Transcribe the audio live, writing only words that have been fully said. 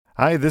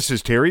Hi, this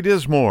is Terry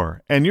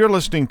Dismore, and you're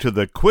listening to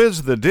the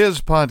Quiz the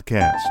Diz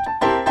podcast.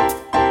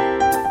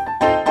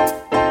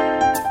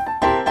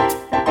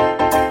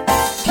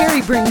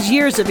 Terry brings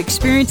years of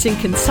experience in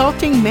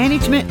consulting,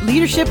 management,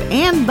 leadership,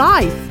 and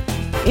life.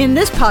 In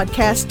this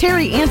podcast,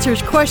 Terry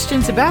answers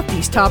questions about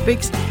these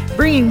topics,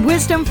 bringing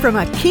wisdom from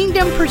a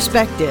kingdom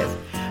perspective.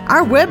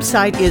 Our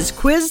website is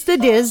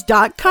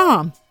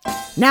quizthediz.com.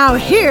 Now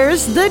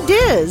here's the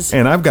Diz.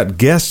 And I've got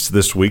guests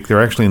this week.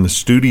 They're actually in the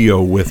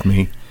studio with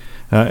me.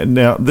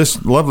 Now,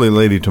 this lovely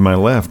lady to my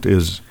left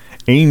is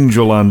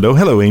Angel Londo.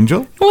 Hello,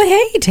 Angel. Well,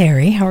 hey,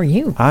 Terry. How are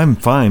you? I'm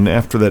fine.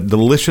 After that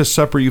delicious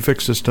supper you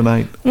fixed us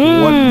tonight,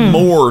 what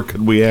more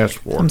could we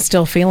ask for? I'm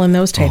still feeling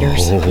those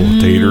taters. Oh,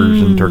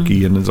 taters and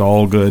turkey, and it's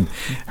all good.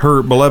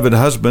 Her beloved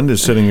husband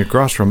is sitting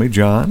across from me,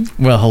 John.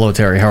 Well, hello,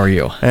 Terry. How are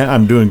you?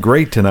 I'm doing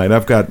great tonight.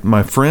 I've got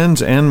my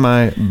friends and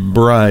my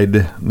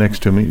bride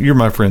next to me. You're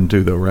my friend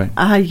too, though, right?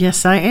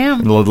 Yes, I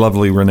am. The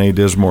lovely Renee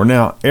Dismore.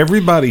 Now,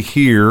 everybody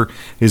here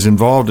is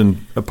involved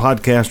in a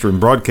podcast or in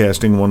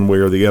broadcasting one way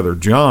or the other.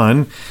 John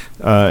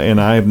and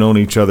I have known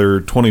each other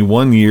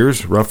 21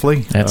 years,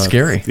 roughly. That's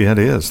scary. Yeah, it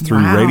is,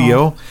 through Wow.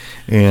 radio.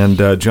 And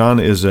John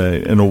is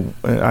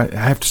I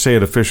have to say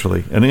it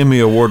officially, an Emmy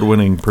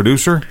Award-winning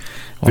producer,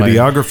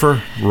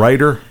 videographer,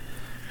 writer.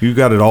 You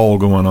got it all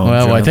going on,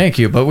 Well, John. why, thank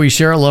you. But we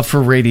share a love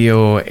for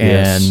radio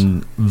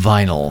and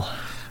vinyl.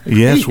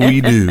 Yes,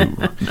 we do.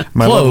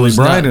 My lovely Clothes,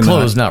 bride and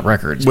clothes, I, not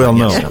records. Well, but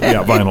no, yes.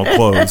 yeah, vinyl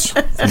clothes.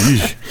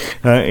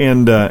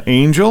 And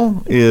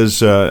Angel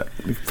is a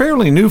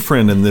fairly new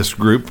friend in this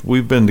group.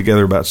 We've been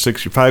together about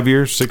 6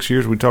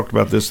 years. We talked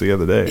about this the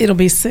other day. It'll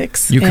be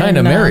 6. You kind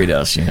of And, married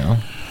us, you know.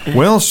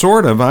 Well,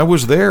 sort of. I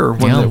was there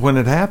when Yeah. when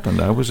it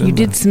happened. I was in. You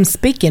did some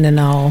speaking and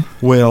all.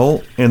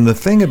 Well, and the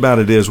thing about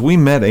it is, we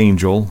met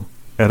Angel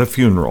at a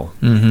funeral.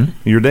 Mm-hmm.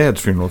 Your dad's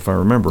funeral, if I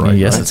remember right.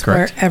 Yes, right? that's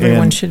correct. Where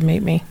everyone And- should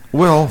meet me.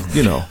 Well,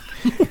 you know.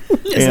 At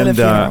a And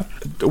funeral.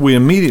 we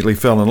immediately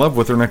fell in love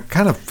with her, and I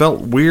kind of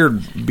felt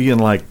weird being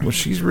like, well,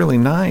 she's really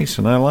nice,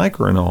 and I like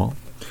her and all.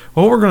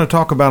 Well, what we're going to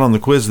talk about on the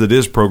Quiz That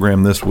Is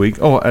program this week.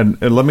 Oh,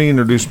 and let me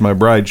introduce my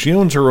bride. She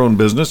owns her own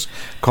business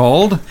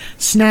called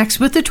Snacks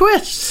with the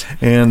Twists.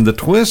 And the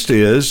twist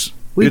is...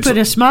 We it's- put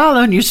a smile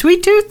on your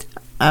sweet tooth.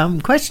 I'm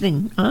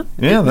questioning, huh?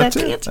 Yeah, that's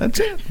the it. answer? That's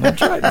it.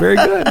 That's right. Very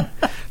good.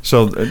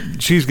 So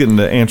she's getting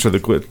to answer the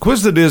quiz.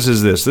 Quiz That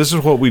Is this. This is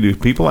what we do.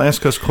 People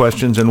ask us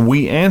questions, and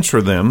we answer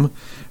them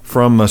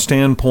from a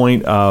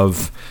standpoint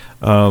of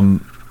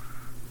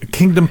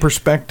kingdom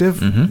perspective.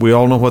 Mm-hmm. We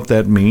all know what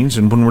that means.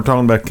 And when we're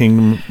talking about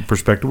kingdom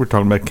perspective, we're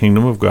talking about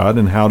kingdom of God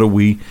and how do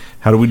we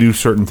do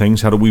certain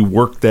things? How do we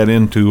work that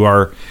into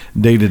our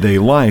day-to-day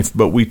life?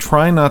 But we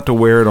try not to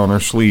wear it on our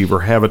sleeve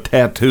or have a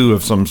tattoo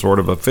of some sort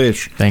of a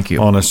fish Thank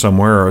you. on us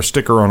somewhere or a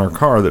sticker on our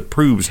car that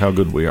proves how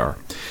good we are.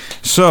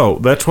 So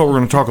that's what we're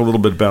going to talk a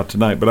little bit about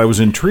tonight. But I was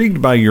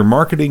intrigued by your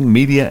Marketing,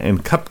 Media,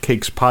 and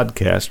Cupcakes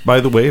podcast.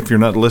 By the way, if you're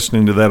not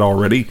listening to that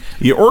already,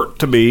 you ought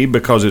to be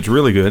because it's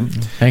really good.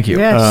 Thank you.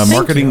 Yes. Thank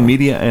Marketing,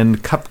 Media,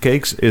 and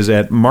Cupcakes is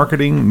at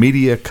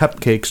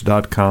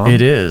marketingmediacupcakes.com.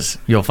 It is.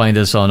 You'll find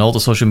us on all the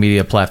social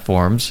media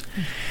platforms,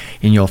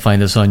 and you'll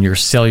find us on your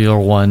Cellular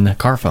One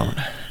car phone.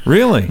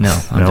 Really? No,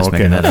 I'm just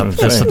making that up.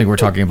 That's something we're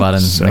talking about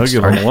in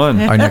Cellular One.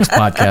 our next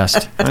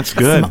podcast. That's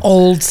good. Some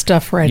old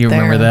stuff right You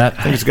there. remember I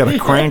that? think it's got a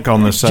crank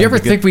on the side. Do you ever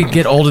to get- think we'd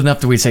get old enough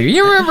that we'd say,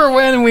 you remember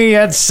when we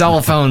had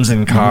cell phones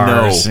in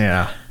cars? No.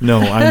 Yeah. No,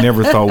 I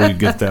never thought we'd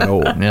get that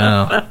old.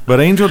 No.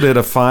 But Angel did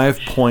a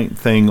 5-point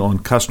thing on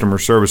customer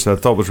service that I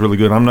thought was really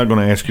good. I'm not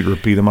going to ask you to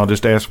repeat them. I'll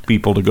just ask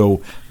people to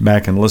go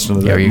back and listen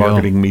to There that you go.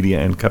 Marketing,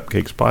 Media, and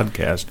Cupcakes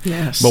podcast.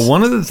 Yes. But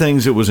one of the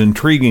things that was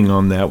intriguing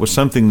on that was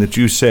something that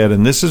you said,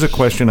 and this is a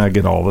question I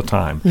get all the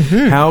time.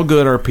 Mm-hmm. How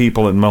good are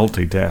people at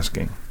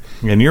multitasking?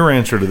 And your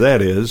answer to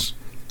that is,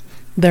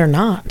 They're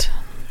not.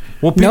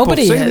 well, people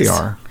Nobody say they is.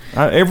 are.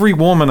 Every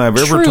woman I've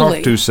ever Truly.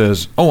 talked to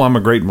says, oh, I'm a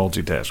great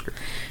multitasker.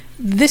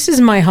 This is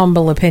my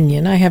humble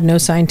opinion. I have no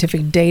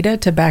scientific data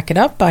to back it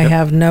up. I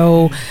have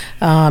no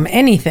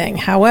anything.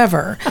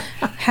 However,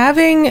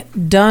 having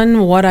done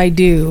what I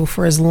do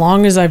for as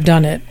long as I've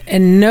done it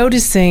and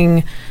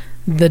noticing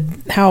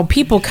how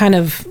people kind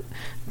of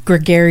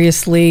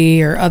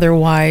gregariously or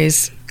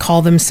otherwise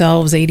call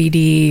themselves ADD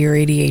or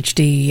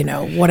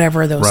ADHD,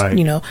 whatever those, Right.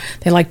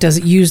 they like to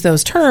use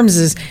those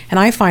terms and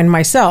I find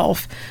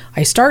myself,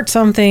 I start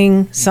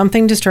something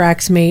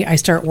distracts me, I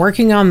start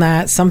working on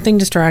that, something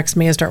distracts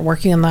me, I start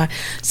working on that.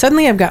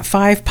 Suddenly I've got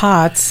 5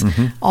 pots,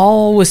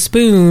 all with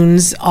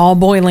spoons, all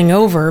boiling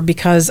over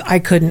because I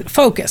couldn't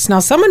focus. Now,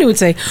 someone who would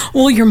say,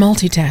 well, you're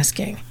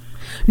multitasking.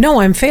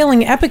 No, I'm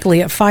failing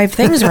epically at 5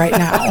 things right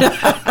now.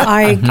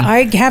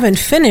 I haven't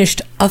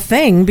finished a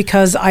thing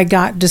because I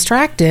got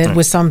distracted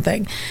with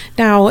something.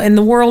 Now, in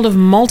the world of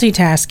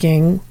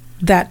multitasking,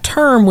 that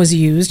term was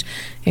used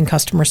in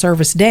customer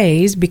service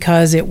days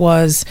because it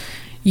was,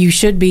 you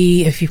should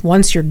be,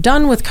 once you're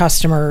done with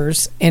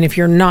customers and if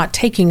you're not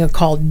taking a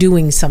call,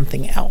 doing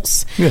something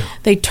else. Yeah.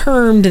 They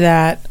termed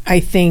that, I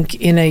think,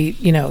 in a,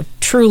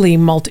 truly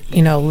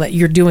that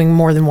you're doing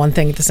more than one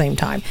thing at the same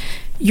time.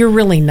 You're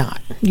really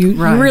not. You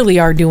Right. really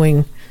are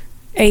doing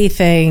a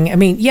thing. I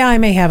mean, yeah, I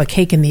may have a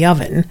cake in the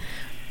oven,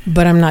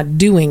 but I'm not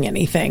doing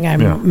anything.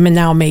 I'm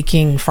now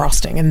making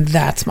frosting, and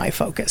that's my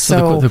focus.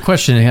 So the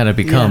question kind of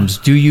becomes,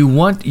 do you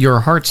want your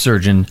heart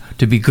surgeon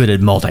to be good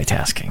at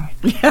multitasking?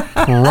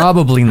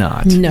 Probably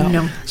not.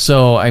 No.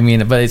 So, I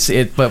mean, but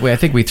I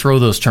think we throw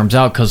those terms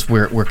out because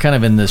we're kind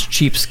of in this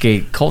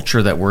cheapskate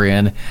culture that we're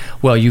in.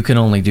 Well, you can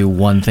only do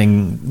one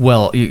thing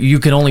well. You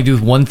can only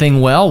do one thing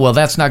well. Well,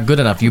 that's not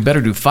good enough. You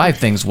better do 5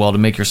 things well to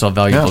make yourself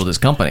valuable to this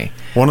company.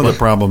 One of the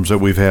problems that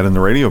we've had in the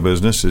radio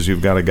business is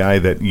you've got a guy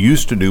that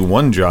used to do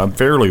one job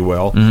fairly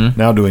well,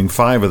 now doing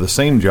 5 of the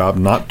same job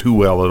not too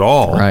well at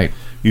all. Right.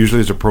 Usually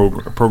as a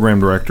program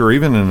director or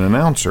even an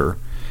announcer.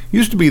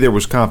 Used to be there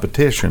was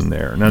competition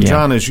there. Now,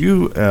 John, as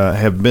you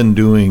have been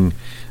doing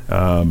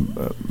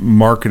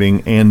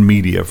marketing and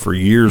media for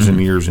years and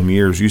years and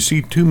years, you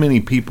see too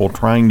many people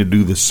trying to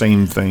do the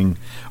same thing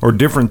or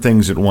different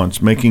things at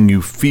once, making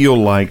you feel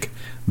like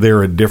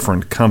they're a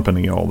different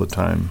company all the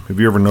time. Have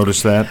you ever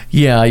noticed that?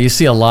 Yeah, you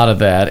see a lot of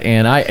that,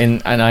 and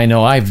I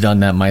know I've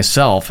done that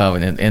myself.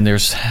 And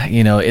there's,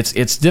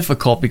 it's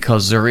difficult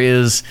because there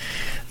is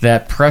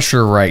that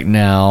pressure right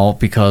now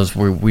because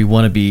we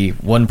want to be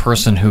one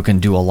person who can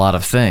do a lot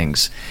of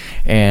things,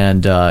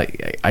 and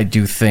I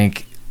do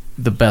think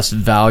the best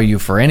value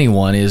for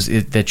anyone is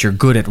that you're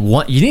good at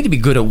one. You need to be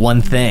good at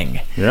one thing.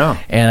 Yeah.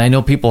 And I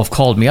know people have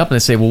called me up and they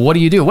say, well, what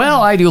do you do?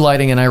 Well, I do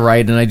lighting and I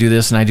write and I do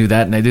this and I do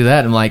that and I do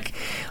that. I'm like,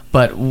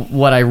 but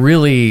what I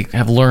really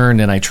have learned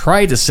and I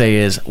try to say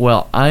is,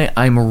 well,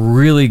 I'm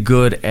really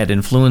good at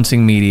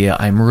influencing media.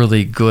 I'm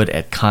really good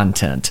at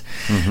content.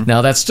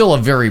 Now, that's still a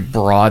very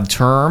broad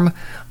term,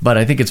 but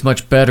I think it's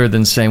much better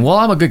than saying, well,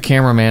 I'm a good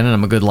cameraman and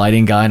I'm a good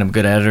lighting guy and I'm a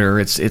good editor.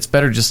 It's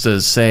better just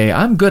to say,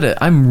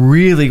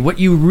 what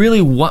you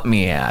really want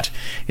me at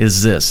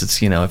is this.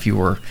 It's, if you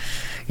were...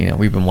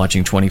 we've been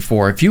watching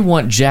 24. If you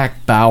want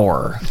Jack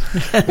Bauer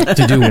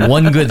to do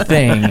one good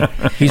thing,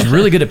 he's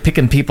really good at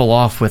picking people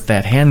off with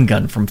that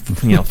handgun from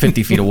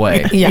 50 feet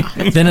away. Yeah.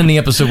 Then in the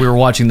episode we were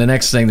watching, the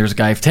next thing, there's a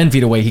guy 10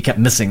 feet away. He kept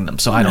missing them,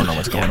 so I don't know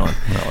what's going on.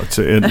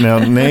 Now,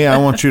 Nay, I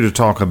want you to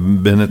talk a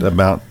minute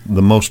about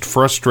the most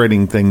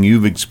frustrating thing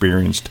you've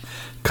experienced,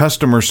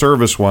 customer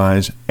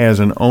service-wise, as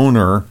an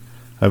owner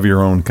of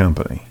your own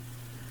company.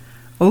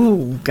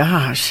 Oh,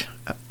 gosh.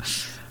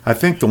 I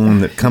think the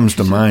one that comes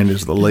to mind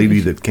is the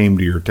lady that came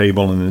to your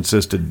table and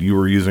insisted you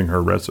were using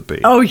her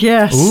recipe. Oh,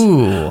 yes.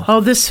 Ooh.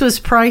 Oh, this was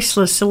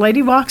priceless. The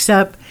lady walks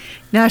up.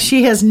 Now,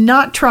 she has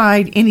not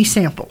tried any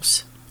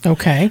samples.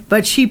 Okay.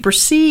 But she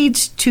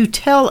proceeds to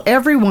tell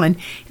everyone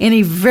in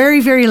a very,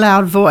 very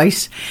loud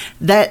voice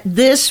that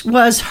this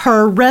was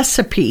her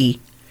recipe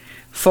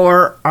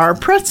for our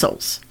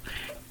pretzels.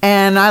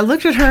 And I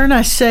looked at her and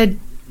I said,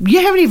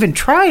 you haven't even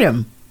tried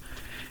them.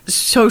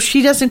 So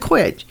she doesn't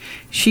quit.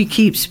 She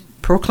keeps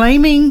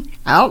proclaiming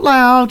out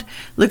loud,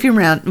 looking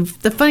around.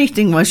 The funny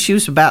thing was she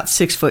was about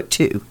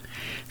 6'2".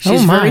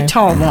 She's a very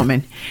tall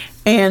woman.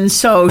 And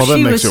so that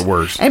she makes it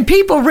worse. And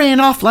people ran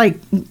off like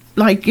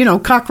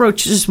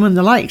cockroaches when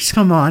the lights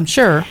come on.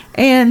 Sure.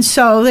 And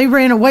so they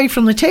ran away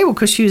from the table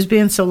because she was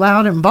being so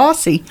loud and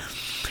bossy.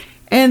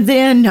 And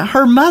then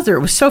her mother,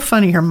 it was so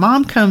funny, her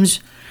mom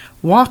comes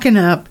walking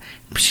up.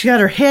 She got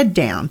her head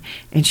down,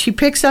 and she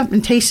picks up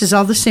and tastes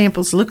all the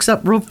samples, looks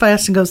up real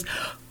fast and goes,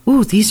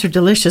 ooh, these are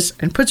delicious,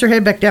 and puts her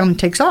head back down and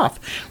takes off.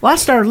 Well, I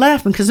started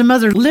laughing because the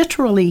mother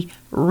literally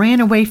ran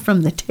away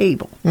from the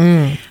table.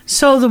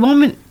 So the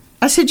woman,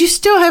 I said, you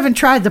still haven't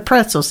tried the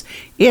pretzels.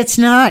 It's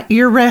not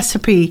your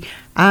recipe.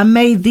 I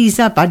made these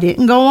up. I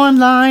didn't go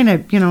online,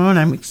 and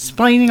I'm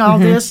explaining all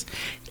this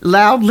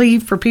loudly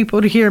for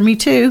people to hear me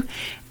too.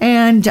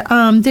 And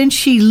then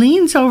she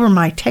leans over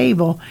my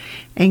table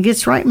and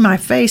gets right in my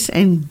face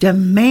and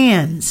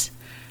demands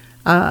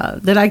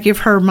that I give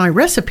her my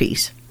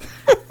recipes.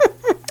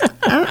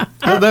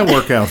 How'd that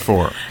work out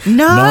for her?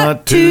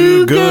 Not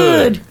too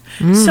good.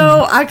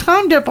 So I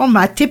climbed up on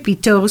my tippy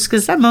toes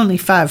because I'm only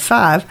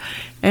 5'5",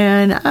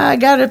 and I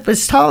got up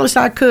as tall as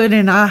I could,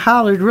 and I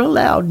hollered real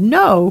loud,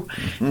 no.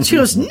 And she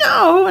goes,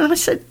 no. And I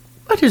said,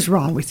 what is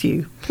wrong with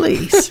you?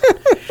 Please,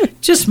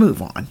 just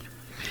move on.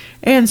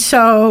 And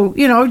so,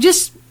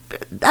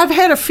 I've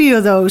had a few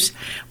of those.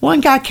 One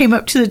guy came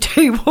up to the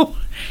table.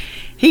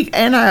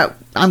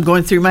 I'm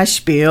going through my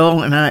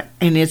spiel,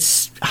 and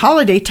it's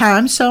holiday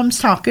time, so I'm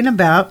talking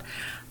about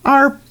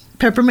our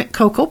peppermint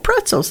cocoa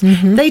pretzels.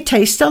 They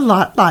taste a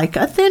lot like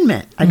a Thin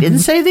Mint. I didn't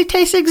say they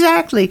taste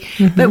exactly,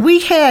 but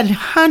we had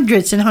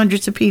hundreds and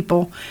hundreds of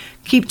people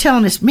keep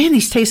telling us, man,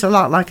 these taste a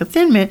lot like a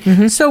Thin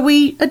Mint. So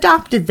we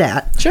adopted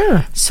that.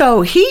 Sure.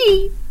 So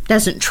he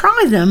doesn't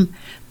try them,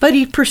 but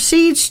he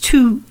proceeds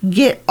to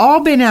get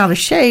all bent out of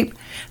shape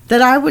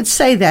that I would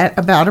say that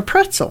about a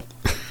pretzel.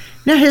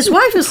 Now, his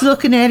wife is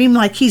looking at him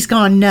like he's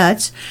gone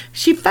nuts.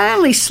 She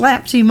finally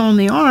slaps him on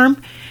the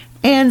arm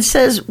and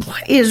says,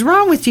 what is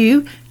wrong with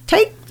you?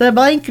 Take the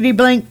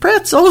blankety-blank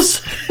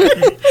pretzels.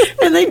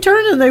 And they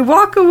turn and they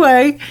walk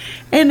away.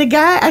 And the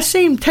guy, I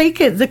see him take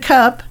the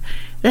cup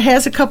that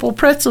has a couple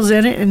pretzels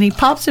in it, and he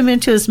pops them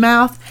into his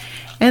mouth.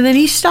 And then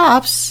he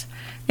stops,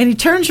 And he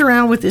turns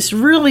around with this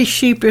really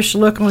sheepish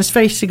look on his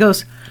face. He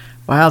goes,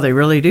 wow, they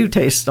really do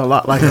taste a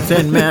lot like a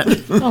Thin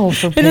Mint. Oh,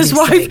 for And his pity's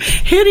wife sake.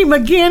 hit him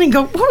again and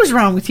go, what was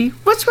wrong with you?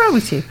 What's wrong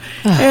with you?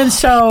 And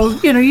so,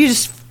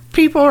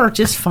 people are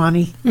just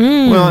funny.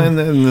 Well, and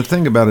the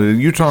thing about it,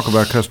 you talk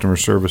about customer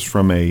service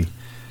from a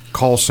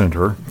call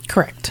center,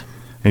 Correct.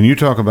 and you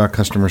talk about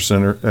customer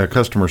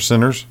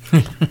centers.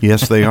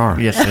 Yes, they are.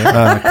 Yes, they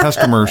are.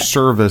 Customer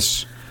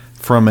service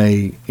from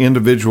a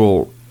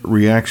individual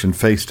reaction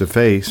face to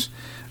face.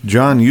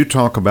 John, you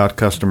talk about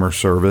customer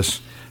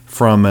service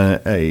from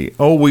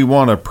we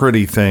want a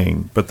pretty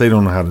thing, but they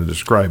don't know how to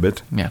describe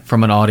it. Yeah,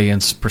 from an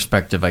audience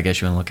perspective, I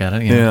guess you want to look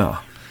at it. Yeah.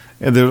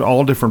 And there's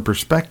all different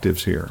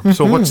perspectives here.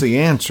 So what's the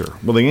answer?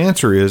 Well, the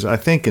answer is, I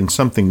think, in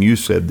something you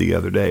said the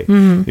other day,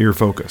 your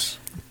focus.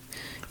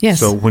 Yes.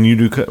 So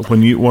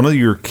one of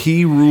your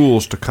key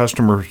rules to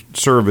customer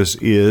service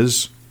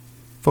is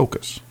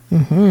focus.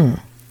 Mm-hmm.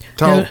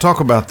 Talk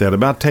about that,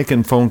 about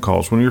taking phone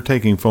calls. When you're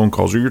taking phone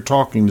calls or you're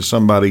talking to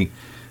somebody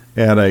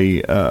at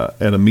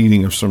a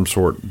meeting of some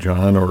sort,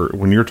 John, or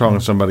when you're talking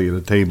to somebody at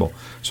a table.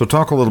 So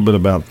talk a little bit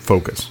about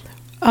focus.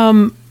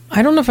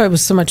 I don't know if it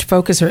was so much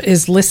focus or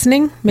is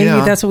listening. Maybe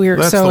Yeah, that's what we were.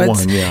 that's So the it's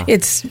one, yeah.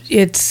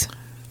 it's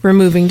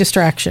removing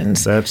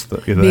distractions. That's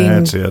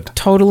being it.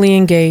 totally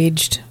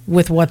engaged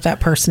with what that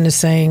person is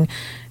saying,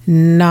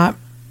 not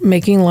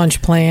making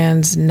lunch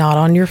plans, not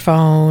on your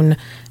phone,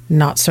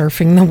 not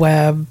surfing the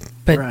web,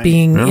 but Right.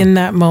 being Yeah. in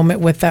that moment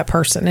with that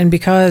person. And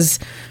because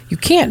you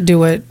can't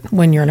do it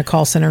when you're in a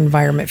call center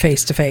environment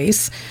face to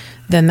face,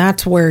 then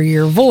that's where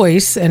your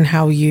voice and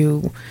how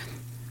you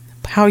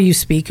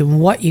speak and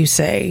what you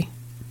say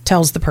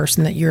tells the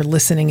person that you're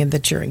listening and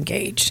that you're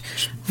engaged,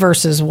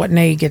 versus what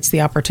Nay gets the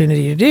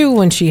opportunity to do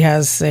when she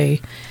has a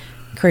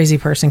crazy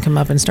person come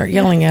up and start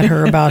yelling at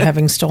her about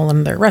having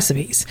stolen their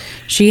recipes.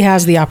 She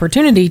has the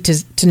opportunity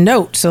to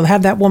note. So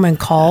had that woman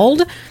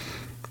called,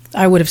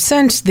 I would have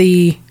sensed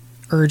the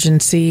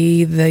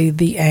urgency,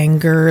 the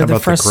anger, How the about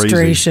the crazy?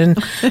 frustration.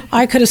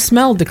 I could have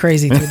smelled the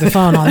crazy through the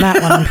phone on that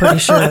one, I'm pretty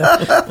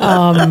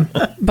sure.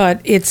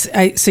 But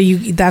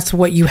that's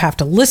what you have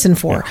to listen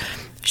for.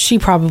 She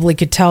probably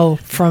could tell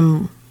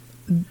from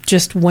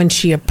just when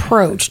she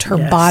approached, her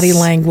Yes. body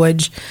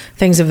language,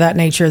 things of that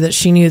nature, that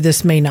she knew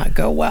this may not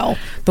go well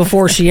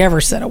before she ever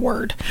said a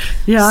word.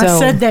 Yeah, I So-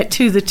 said that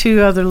to the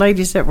two other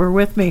ladies that were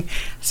with me. I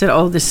said,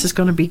 "Oh, this is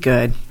going to be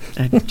good.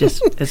 This is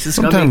going to be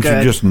Sometimes good."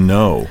 you just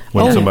know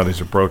when Oh.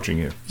 somebody's approaching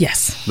you.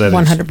 Yes, That is-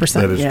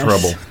 100%. That is Yes.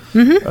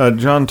 trouble.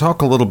 John,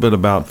 talk a little bit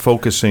about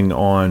focusing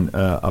on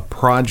a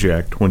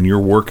project when you're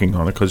working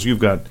on it, because you've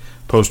got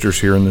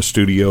posters here in the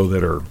studio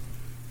that are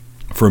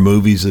for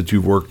movies that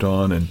you've worked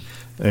on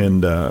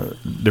and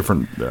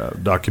different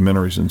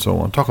documentaries and so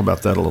on. Talk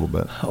about that a little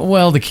bit.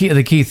 Well, the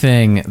key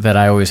thing that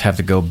I always have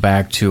to go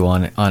back to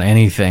on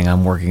anything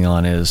I'm working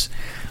on is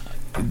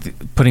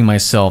putting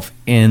myself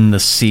in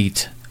the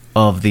seat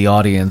of the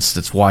audience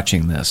that's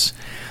watching this.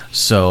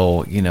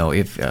 So,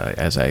 if,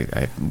 as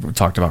I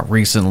talked about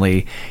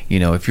recently,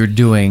 if you're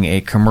doing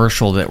a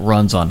commercial that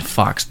runs on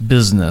Fox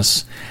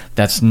Business,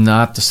 that's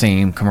not the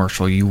same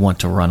commercial you want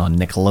to run on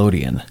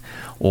Nickelodeon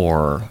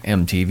or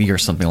MTV or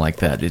something like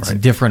that. It's a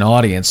different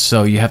audience,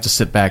 so you have to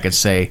sit back and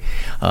say,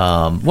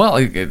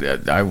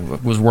 I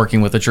was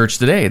working with a church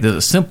today. There's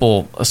a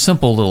simple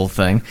little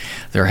thing.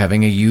 They're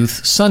having a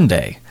youth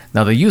Sunday.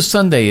 Now, the youth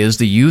Sunday is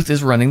the youth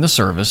is running the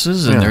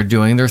services, and they're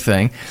doing their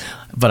thing.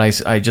 But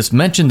I just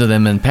mentioned to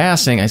them in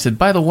passing, I said,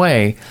 by the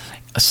way,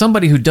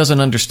 somebody who doesn't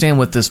understand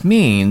what this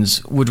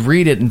means would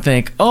read it and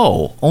think,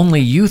 oh,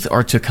 only youth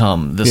are to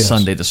come this Yes.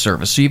 Sunday to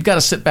service. So you've got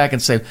to sit back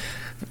and say,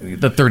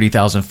 the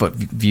 30,000-foot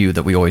view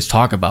that we always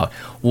talk about.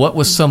 What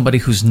was somebody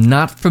who's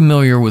not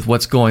familiar with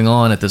what's going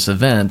on at this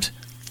event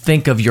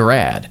think of your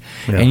ad?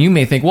 Yeah. And you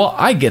may think, well,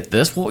 I get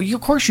this. Well,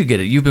 of course you get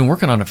it. You've been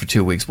working on it for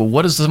 2 weeks. But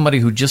what is somebody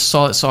who just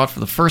saw it for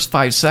the first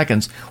 5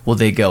 seconds? Will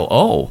they go,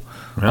 oh,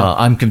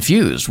 I'm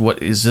confused.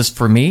 What is this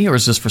for me, or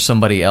is this for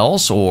somebody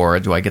else, or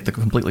do I get the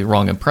completely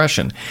wrong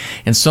impression?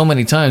 And so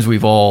many times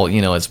we've all,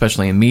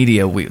 especially in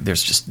media,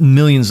 there's just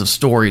millions of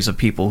stories of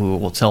people who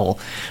will tell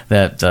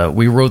that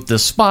we wrote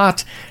this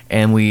spot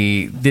and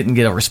we didn't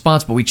get a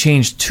response, but we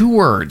changed 2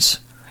 words.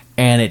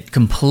 And it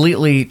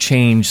completely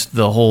changed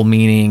the whole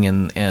meaning,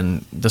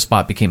 and the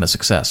spot became a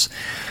success.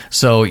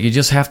 So you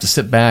just have to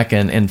sit back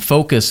and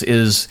focus.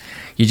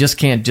 You just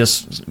can't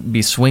just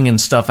be swinging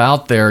stuff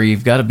out there.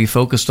 You've got to be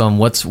focused on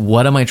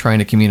what am I trying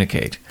to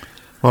communicate?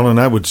 Well, and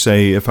I would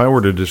say, if I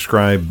were to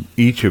describe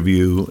each of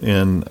you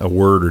in a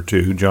word or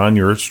two, John,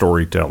 you're a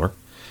storyteller.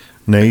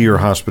 Nay, you're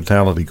a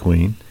hospitality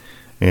queen.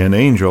 And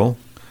Angel,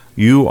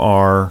 you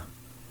are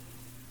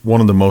one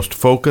of the most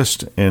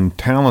focused and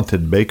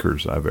talented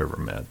bakers I've ever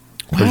met.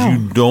 Because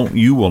Wow.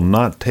 you will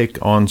not take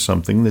on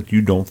something that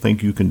you don't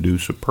think you can do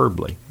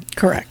superbly.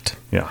 Correct.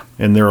 Yeah,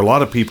 and there are a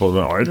lot of people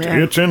that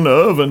it's in the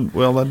oven.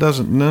 Well, that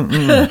doesn't. No.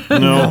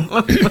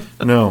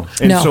 And No.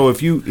 so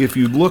if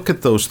you look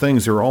at those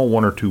things, they're all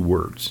 1 or 2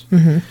 words.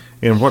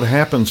 And what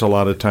happens a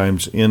lot of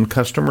times in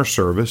customer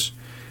service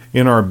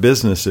in our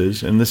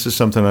businesses, and this is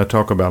something I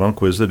talk about on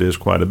Quiz That Is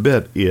quite a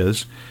bit,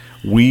 is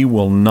we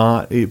will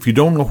not, if you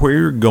don't know where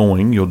you're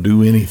going, you'll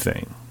do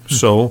anything.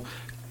 So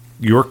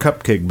your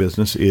cupcake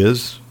business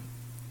is,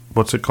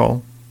 what's it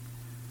called?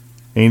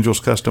 Angel's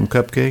Custom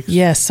Cupcakes?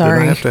 Yes, sorry.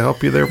 Did I have to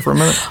help you there for a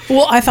minute?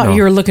 Well, I thought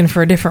you were looking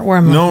for a different word.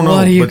 I'm No, like, no,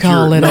 what do you but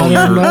call it? you're-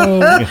 I don't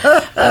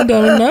know. I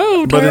don't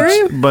know,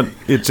 Terry. But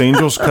it's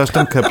Angel's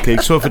Custom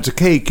Cupcakes. So if it's a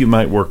cake, you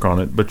might work on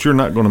it, but you're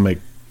not going to make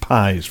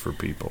pies for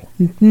people.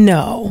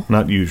 No.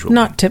 Not usually.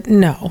 No.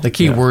 The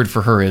key word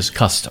for her is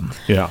custom.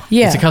 Yeah.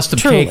 Yeah, It's a custom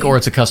truly. cake or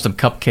it's a custom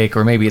cupcake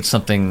or maybe it's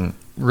something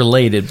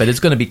related, but it's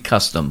going to be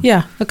custom.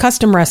 Yeah, a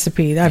custom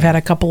recipe. I've had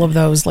a couple of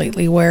those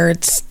lately where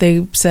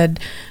they said,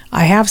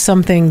 I have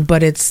something,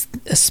 but it's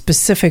a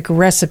specific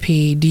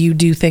recipe. Do you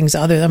do things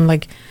other? I'm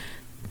like,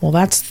 well,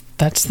 that's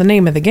the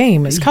name of the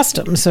game is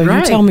custom. So Right.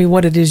 you tell me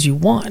what it is you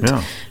want.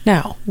 Yeah.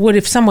 Now,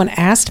 if someone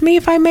asked me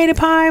if I made a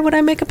pie, would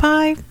I make a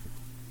pie?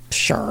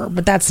 Sure,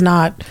 but that's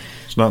not.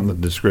 It's not in the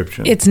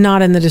description. It's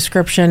not in the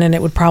description, and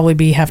it would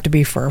probably have to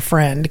be for a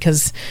friend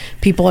because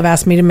people have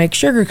asked me to make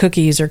sugar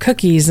cookies or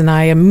cookies, and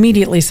I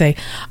immediately say,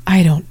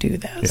 I don't do yeah.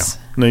 those.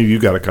 No, you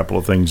got a couple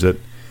of things that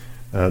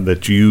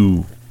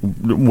you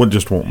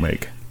just won't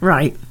make.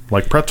 Right.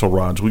 Like pretzel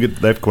rods. We get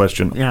that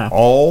question Yeah.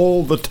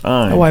 all the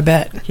time. Oh, I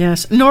bet.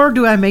 Yes. Nor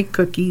do I make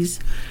cookies,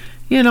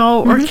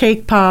 or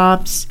cake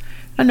pops.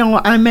 I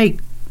know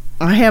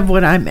I have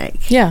what I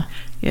make, Yeah.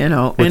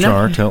 Which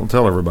are?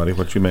 Tell everybody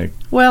what you make.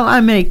 Well,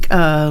 I make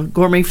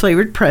gourmet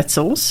flavored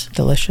pretzels,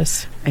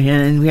 Delicious.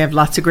 and we have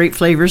lots of great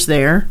flavors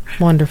there.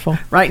 Wonderful.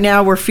 Right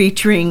now, we're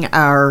featuring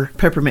our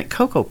peppermint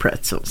cocoa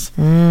pretzels.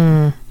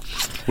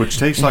 Which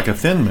tastes like a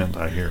Thin Mint,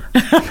 I hear.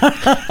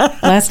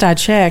 Last I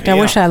checked, I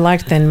Yeah. wish I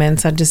liked Thin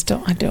Mints. I just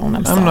don't.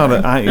 I'm sorry.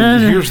 I'm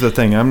not here's the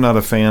thing. I'm not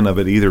a fan of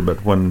it either,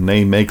 but when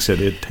Nay makes it,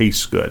 it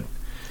tastes good.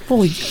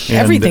 Well,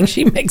 everything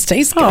she makes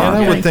tastes good. And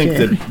I would thank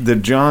think you.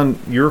 that John,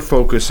 your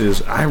focus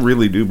is, I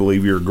really do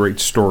believe you're a great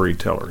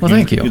storyteller. Well,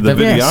 thank you. The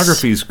Yes.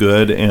 videography is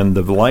good, and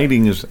the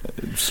lighting is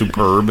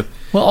superb.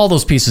 Well, all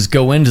those pieces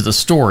go into the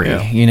story.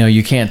 Yeah.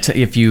 You can't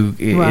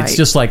Right. it's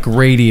just like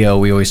radio.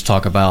 We always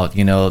talk about,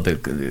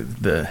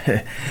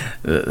 the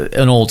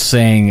an old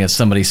saying, as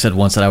somebody said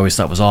once that I always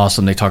thought was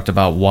awesome. They talked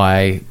about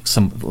why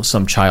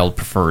some child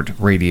preferred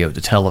radio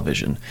to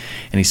television,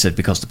 and he said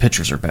because the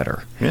pictures are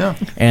better. Yeah.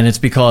 And it's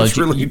because That's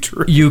really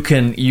true. you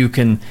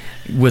can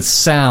with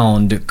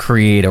sound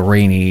create a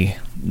rainy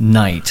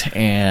night,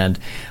 and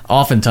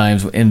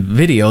oftentimes in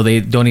video they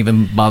don't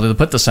even bother to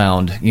put the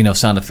sound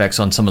effects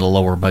on some of the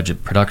lower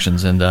budget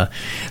productions, and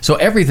so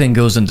everything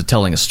goes into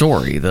telling a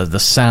story, the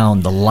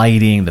sound, the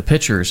lighting, the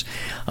pictures,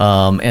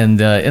 and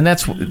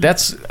that's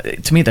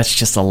to me that's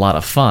just a lot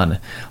of fun.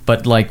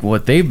 But like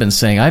what they've been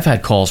saying, I've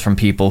had calls from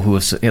people who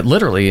have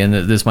literally, and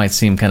this might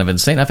seem kind of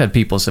insane, I've had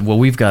people say, well,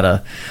 we've got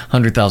a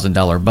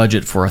 $100,000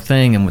 budget for a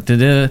thing,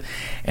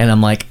 and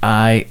I'm like,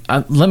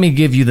 let me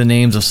give you the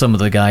names of some of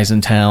the guys in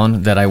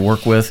town that I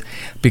work with,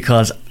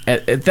 because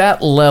at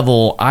that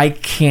level, I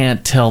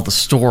can't tell the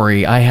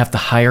story. I have to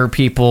hire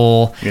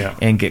people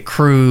and get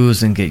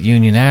crews and get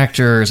union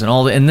actors and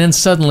all that, and then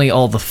suddenly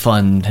all the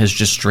fun has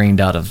just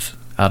drained out of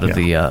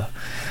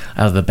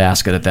the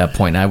basket at that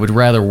point. And I would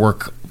rather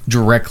work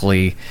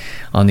directly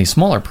on these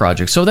smaller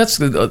projects. So that's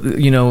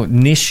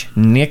niche,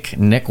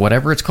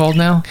 whatever it's called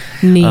now.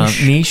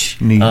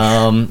 Niche. Niche.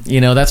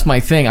 That's my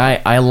thing.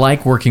 I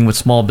like working with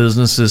small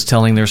businesses,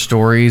 telling their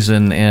stories,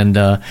 and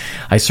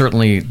I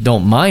certainly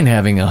don't mind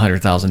having a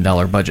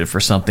 $100,000 budget for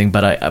something,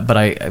 but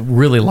I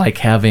really like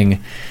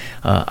having.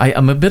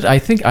 I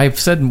think I've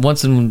said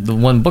once in the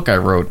one book I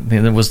wrote,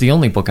 and it was the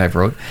only book I've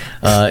wrote,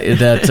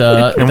 that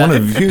And one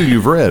of the few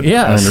you've read.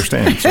 Yes. I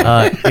understand.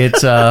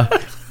 So.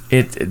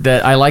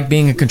 That I like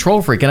being a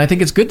control freak, and I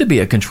think it's good to be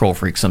a control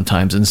freak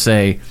sometimes and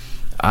say,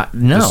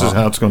 no, This is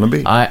how it's going to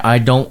be. I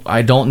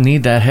don't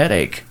need that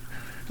headache.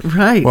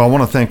 Right. Well, I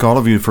want to thank all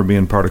of you for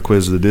being part of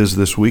Quiz That Is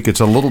this week. It's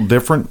a little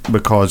different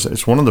because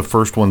it's one of the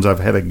first ones I've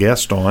had a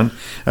guest on.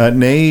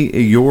 Nay,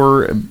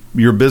 your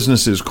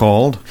business is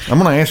called. I'm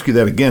going to ask you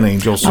that again,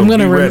 Angel. So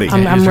be ready.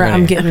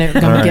 I'm getting it.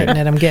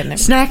 I'm getting it.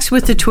 Snacks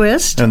with a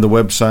Twist And the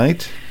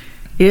website,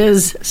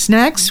 is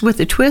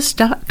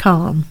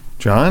snackswithatwist.com.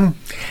 John.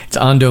 It's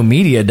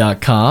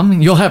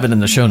ondomedia.com. You'll have it in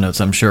the show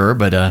notes, I'm sure,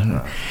 but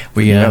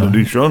we You have to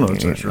do show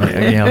notes. That's right.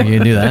 yeah, you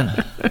can do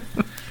that.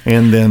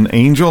 And then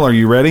Angel, are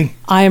you ready?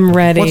 I'm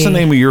ready. What's the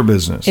name of your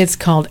business? It's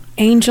called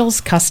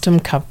Angel's Custom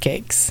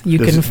Cupcakes. You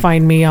Does can it-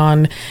 find me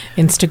on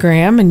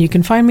Instagram, and you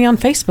can find me on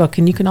Facebook,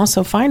 and you can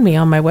also find me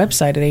on my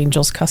website at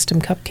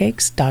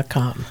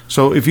angelscustomcupcakes.com.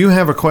 So if you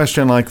have a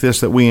question like this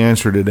that we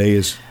answer today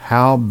is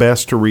how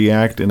best to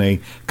react in a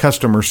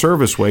customer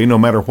service way, no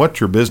matter what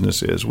your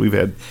business is. We've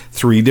had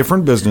 3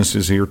 different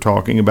businesses here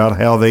talking about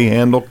how they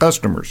handle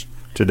customers.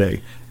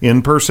 today.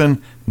 In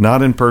person,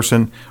 not in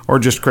person, or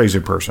just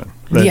crazy person.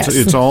 Yes.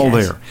 It's all Yes.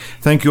 there.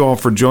 Thank you all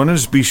for joining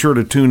us. Be sure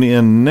to tune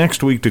in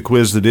next week to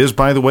Quiz That Is.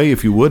 By the way,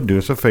 if you would, do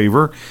us a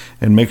favor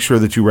and make sure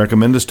that you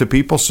recommend us to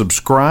people.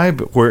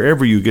 Subscribe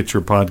wherever you get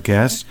your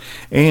podcasts.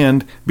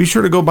 And be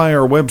sure to go by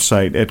our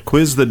website at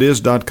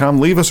quizthatis.com.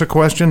 Leave us a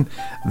question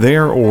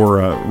there or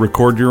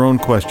record your own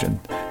question.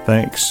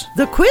 Thanks.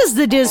 The Quiz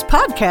the Diz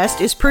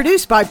podcast is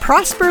produced by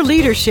Prosper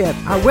Leadership.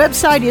 Our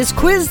website is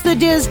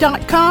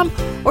quizthediz.com,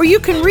 or you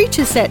can reach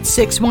us at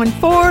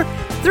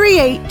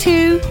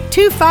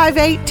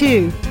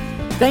 614-382-2582.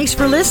 Thanks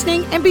for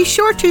listening, and be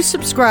sure to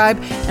subscribe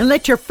and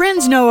let your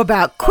friends know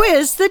about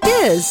Quiz the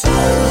Diz.